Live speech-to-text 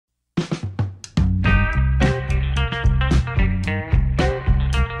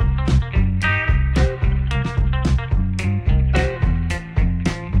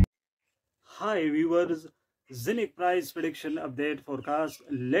viewers, Zeniq price prediction update forecast,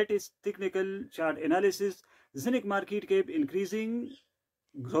 latest technical chart analysis, Zeniq market cap increasing,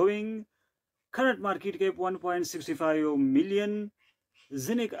 growing, current market cap 1.65 million,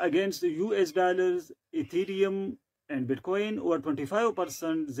 Zeniq against US dollars, Ethereum and Bitcoin over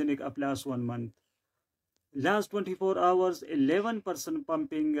 25%, Zeniq up last 1 month. Last 24 hours, 11%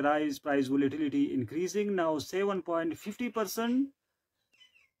 pumping, rise, price volatility increasing, now 7.50%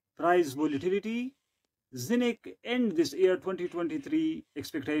 price volatility. Zeniq end this year 2023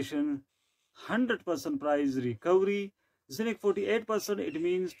 expectation 100% price recovery. Zeniq 48%, it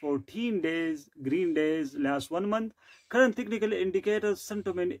means 14 days green days last 1 month. Current technical indicators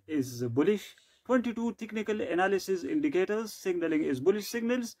sentiment is bullish. 22 technical analysis indicators signaling is bullish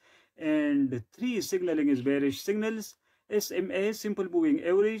signals and 3 signaling is bearish signals. SMA simple moving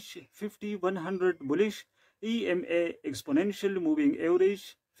average 50 100 bullish, EMA exponential moving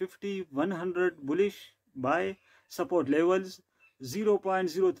average 50 100 bullish, buy, support levels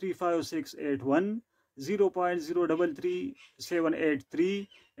 0.035681, 0.033783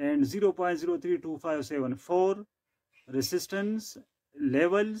 and 0.032574. Resistance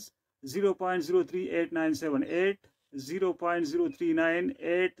levels 0.038978,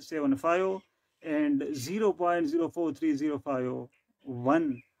 0.039875 and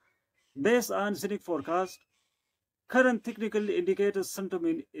 0.043051. Based on Zeniq forecast, current technical indicators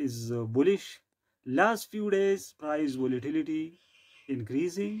sentiment is bullish. Last few days, price volatility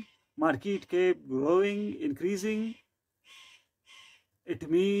increasing, market cap growing, increasing. It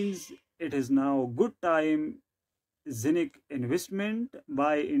means it is now good time Zeniq investment,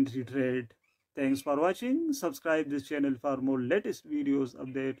 buy, entry, trade. Thanks for watching. Subscribe this channel for more latest videos,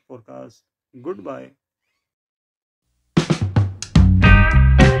 update, forecast. Goodbye.